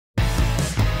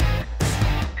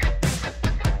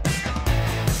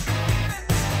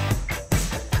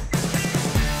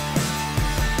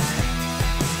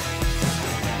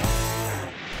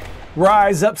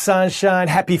Rise up, sunshine.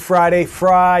 Happy Friday.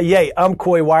 Yay. I'm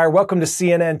Coy Wire. Welcome to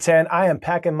CNN 10. I am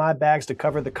packing my bags to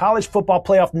cover the college football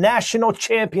playoff national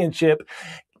championship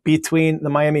between the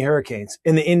Miami Hurricanes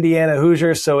and the Indiana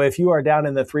Hoosiers. So if you are down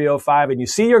in the 305 and you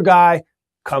see your guy,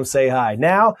 come say hi.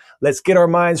 Now, let's get our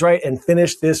minds right and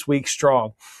finish this week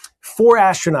strong. 4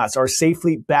 astronauts are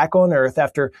safely back on Earth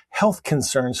after health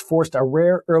concerns forced a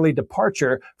rare early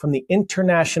departure from the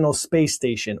International Space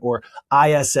Station, or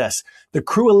ISS. The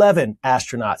Crew 11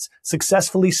 astronauts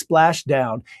successfully splashed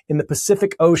down in the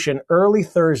Pacific Ocean early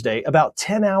Thursday, about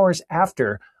 10 hours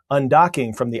after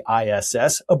undocking from the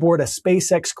ISS aboard a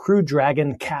SpaceX Crew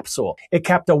Dragon capsule. It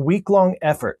capped a week-long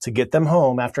effort to get them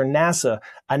home after NASA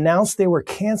announced they were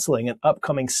canceling an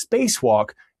upcoming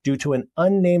spacewalk due to an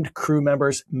unnamed crew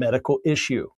member's medical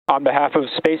issue. On behalf of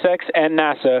SpaceX and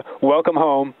NASA, welcome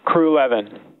home, Crew 11.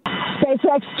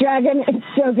 SpaceX Dragon, it's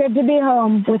so good to be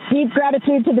home. With deep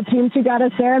gratitude to the teams who got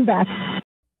us there and back.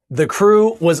 The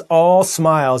crew was all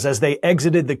smiles as they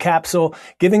exited the capsule,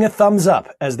 giving a thumbs up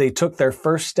as they took their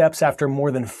first steps after more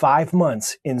than 5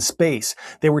 months in space.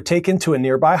 They were taken to a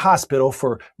nearby hospital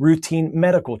for routine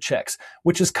medical checks,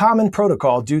 which is common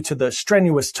protocol due to the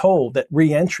strenuous toll that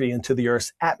re-entry into the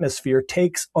Earth's atmosphere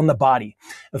takes on the body.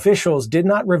 Officials did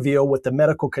not reveal what the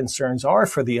medical concerns are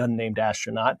for the unnamed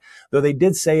astronaut, though they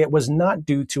did say it was not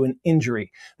due to an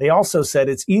injury. They also said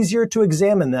it's easier to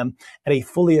examine them at a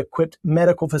fully equipped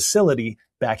medical facility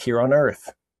back here on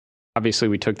Earth. Obviously,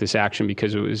 we took this action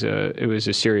because it was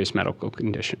a serious medical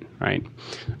condition, right?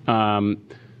 In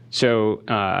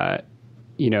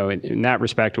that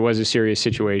respect, it was a serious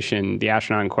situation. The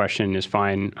astronaut in question is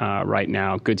fine right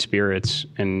now, good spirits,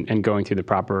 and going through the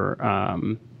proper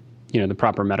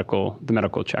medical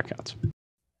checkouts.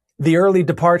 The early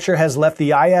departure has left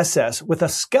the ISS with a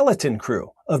skeleton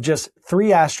crew of just 3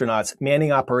 astronauts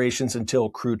manning operations until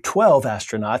Crew 12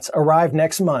 astronauts arrive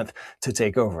next month to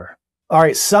take over. All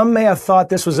right, some may have thought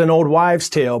this was an old wives'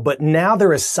 tale, but now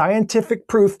there is scientific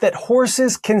proof that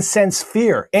horses can sense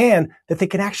fear and that they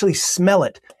can actually smell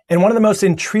it. And one of the most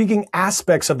intriguing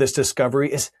aspects of this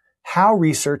discovery is how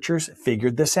researchers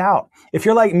figured this out. If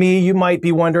you're like me, you might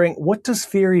be wondering, what does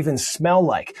fear even smell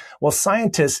like? Well,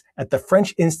 scientists at the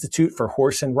French Institute for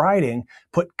Horse and Riding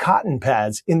put cotton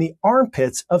pads in the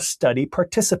armpits of study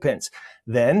participants.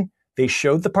 Then they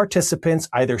showed the participants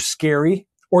either scary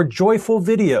or joyful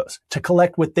videos to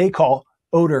collect what they call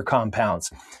odor compounds.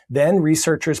 Then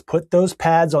researchers put those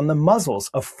pads on the muzzles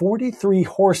of 43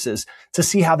 horses to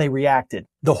see how they reacted.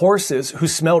 The horses who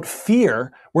smelled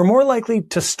fear were more likely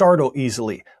to startle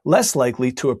easily, less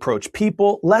likely to approach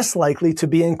people, less likely to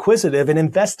be inquisitive and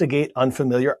investigate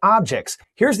unfamiliar objects.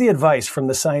 Here's the advice from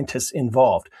the scientists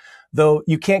involved. Though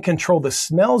you can't control the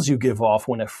smells you give off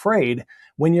when afraid,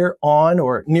 when you're on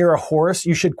or near a horse,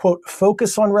 you should, quote,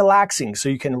 focus on relaxing so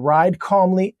you can ride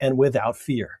calmly and without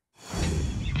fear.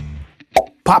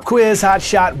 Pop quiz, hot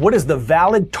shot. What is the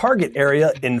valid target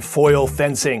area in foil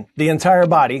fencing? The entire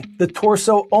body, the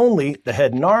torso only, the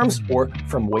head and arms, or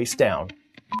from waist down?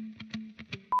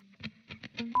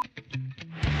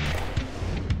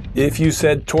 If you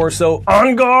said torso,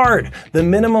 on guard! The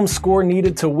minimum score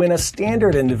needed to win a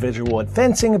standard individual at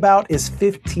fencing bout is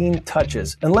 15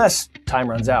 touches, unless time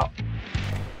runs out.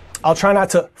 I'll try not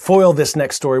to foil this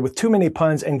next story with too many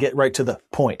puns and get right to the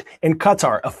point. In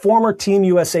Qatar, a former Team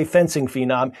USA fencing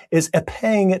phenom is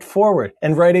paying it forward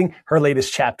and writing her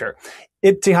latest chapter.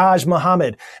 Ibtihaj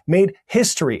Muhammad made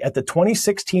history at the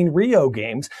 2016 Rio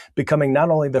Games, becoming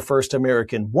not only the first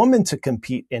American woman to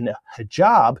compete in a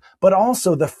hijab, but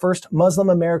also the first Muslim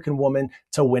American woman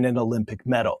to win an Olympic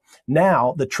medal.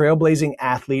 Now, the trailblazing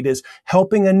athlete is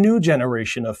helping a new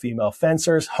generation of female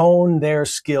fencers hone their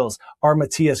skills. Our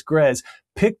Matthias Grez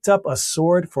picked up a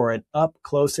sword for an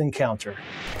up-close encounter.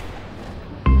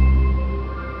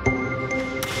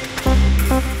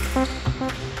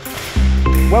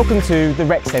 Welcome to the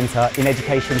Rec Centre in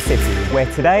Education City, where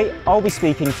today I'll be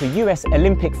speaking to US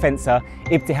Olympic fencer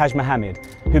Ibtihaj Muhammad,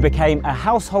 who became a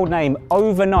household name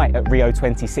overnight at Rio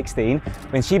 2016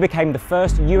 when she became the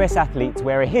first US athlete to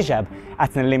wear a hijab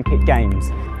at an Olympic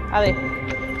Games. Ali.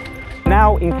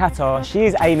 Now in Qatar, she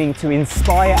is aiming to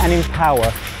inspire and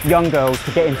empower young girls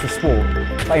to get into sport,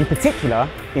 but in particular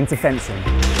into fencing.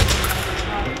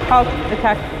 Oh,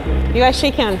 okay. You guys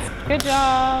shake hands. Good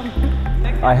job.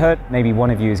 I heard maybe one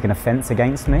of you is going to fence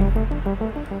against me.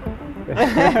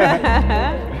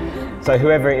 So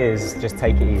whoever it is, just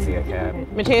take it easy, okay?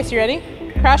 Matthias, you ready?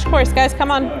 Crash course, guys,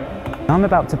 come on. I'm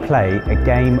about to play a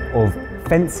game of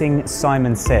fencing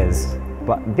Simon Says,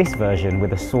 but this version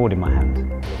with a sword in my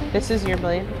hand. This is your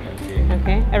blade.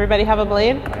 Okay, everybody have a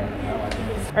blade?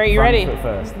 All right, you front ready? foot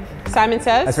first. Simon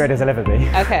says? As ready as I'll ever be.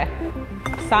 Okay.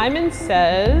 Simon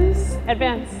says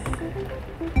advance.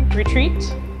 Retreat.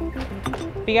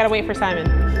 But you gotta wait for Simon.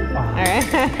 Oh, all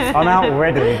right. I'm out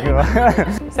already.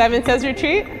 Simon says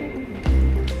retreat.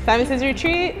 Simon says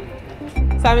retreat.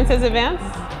 Simon says advance.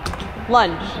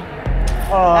 Lunge.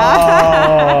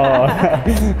 Oh.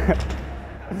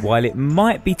 While it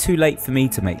might be too late for me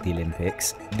to make the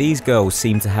Olympics, these girls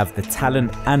seem to have the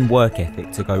talent and work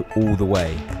ethic to go all the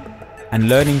way. And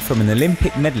learning from an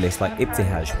Olympic medalist like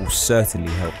Ibtihaj will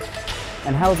certainly help.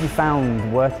 And how have you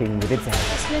found working with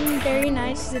Ibtihaj? It's been very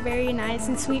nice. She's a very nice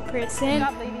and sweet person.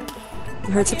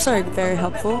 Her tips are very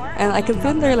helpful, and I can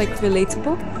feel they're like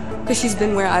relatable because she's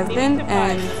been where I've been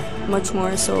and much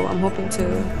more, so I'm hoping to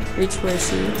reach where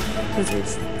she has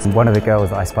reached. One of the girls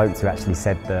that I spoke to actually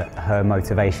said that her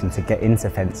motivation to get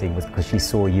into fencing was because she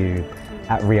saw you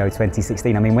at Rio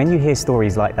 2016. I mean, when you hear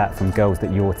stories like that from girls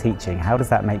that you're teaching, how does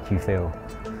that make you feel?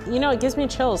 You know, it gives me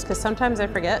chills because sometimes I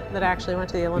forget that I actually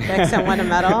went to the Olympics and won a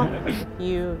medal.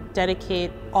 You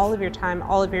dedicate all of your time,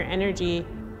 all of your energy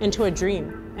into a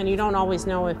dream, and you don't always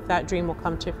know if that dream will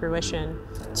come to fruition.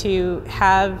 To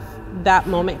have that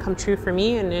moment come true for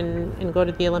me and go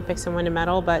to the Olympics and win a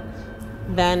medal, but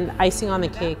then icing on the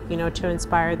cake, you know, to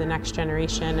inspire the next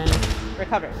generation and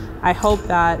recover. I hope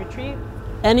that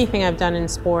anything I've done in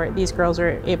sport, these girls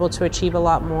are able to achieve a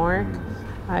lot more,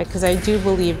 because I do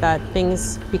believe that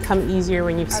things become easier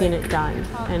when you've seen it done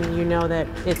and you know that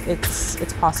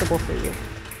it's possible for you.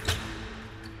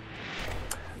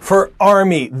 For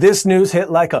Army, this news hit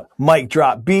like a mic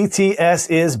drop. BTS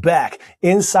is back.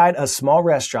 Inside a small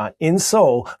restaurant in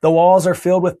Seoul, the walls are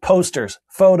filled with posters,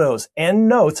 photos, and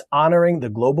notes honoring the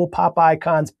global pop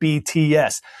icons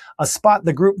BTS, a spot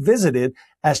the group visited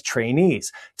as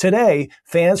trainees. Today,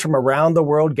 fans from around the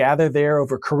world gather there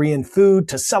over Korean food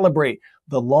to celebrate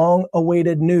the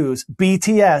long-awaited news.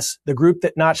 BTS, the group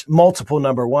that notched multiple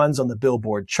 #1s on the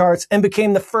Billboard charts and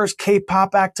became the first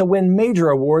K-pop act to win major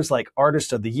awards like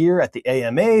Artist of the Year at the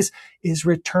AMAs, is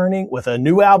returning with a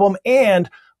new album and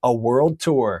a world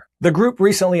tour. The group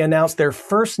recently announced their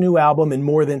first new album in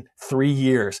more than 3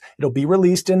 years. It'll be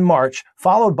released in March,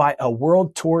 followed by a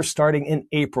world tour starting in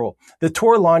April. The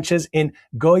tour launches in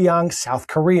Goyang, South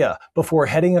Korea, before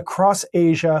heading across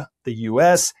Asia, the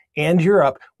US, and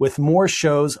Europe with more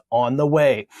shows on the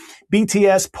way.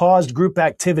 BTS paused group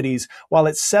activities while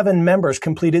its 7 members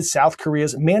completed South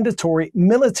Korea's mandatory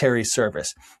military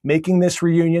service, making this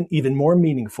reunion even more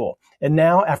meaningful. And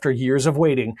now, after years of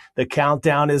waiting, the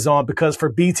countdown is on because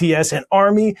for BTS and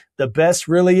Army, the best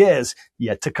really is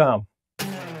yet to come.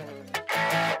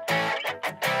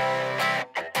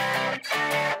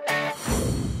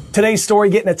 Today's story,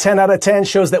 getting a 10 out of 10,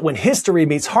 shows that when history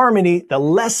meets harmony, the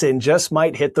lesson just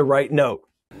might hit the right note.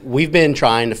 We've been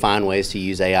trying to find ways to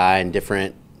use AI in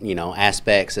different,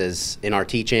 aspects as in our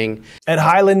teaching. At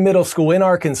Highland Middle School in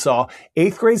Arkansas,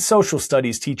 8th grade social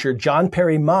studies teacher John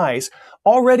Perry Mize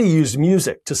already used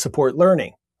music to support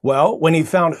learning. Well, when he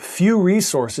found few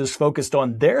resources focused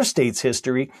on their state's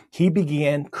history, he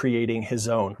began creating his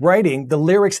own, writing the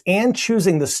lyrics and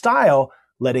choosing the style,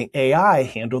 letting AI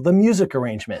handle the music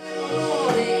arrangement.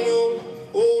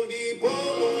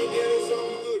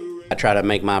 I try to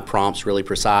make my prompts really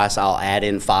precise. I'll add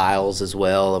in files as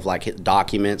well of like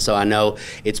documents so I know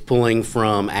it's pulling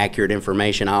from accurate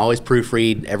information. I always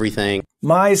proofread everything.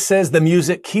 Mize says the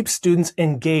music keeps students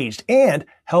engaged and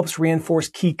helps reinforce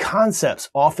key concepts,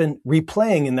 often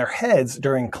replaying in their heads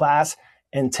during class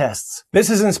and tests. This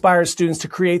has inspired students to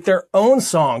create their own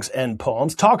songs and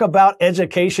poems. Talk about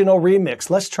educational remix.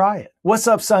 Let's try it. What's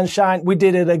up, sunshine? We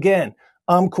did it again.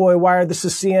 I'm Coy Wire. This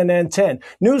is CNN 10.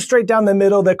 News straight down the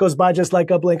middle that goes by just like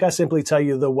a blink. I simply tell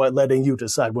you the what, letting you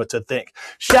decide what to think.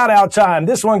 Shout out time.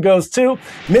 This one goes to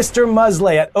Mr.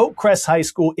 Musley at Oakcrest High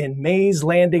School in Mays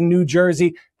Landing, New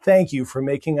Jersey. Thank you for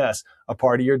making us a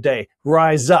part of your day.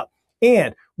 Rise up.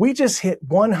 And we just hit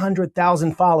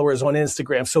 100,000 followers on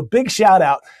Instagram. So big shout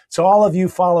out to all of you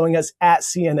following us at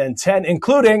CNN 10,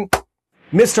 including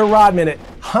Mr. Rodman at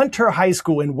Hunter High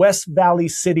School in West Valley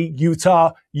City,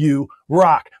 Utah. You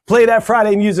rock. Play that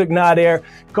Friday music, not air.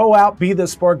 Go out, be the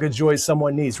spark of joy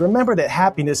someone needs. Remember that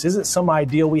happiness isn't some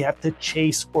ideal we have to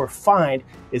chase or find.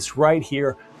 It's right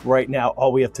here, right now.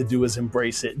 All we have to do is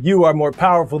embrace it. You are more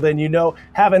powerful than you know.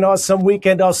 Have an awesome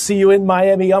weekend. I'll see you in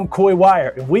Miami. I'm Coy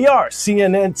Wire, and we are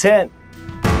CNN 10.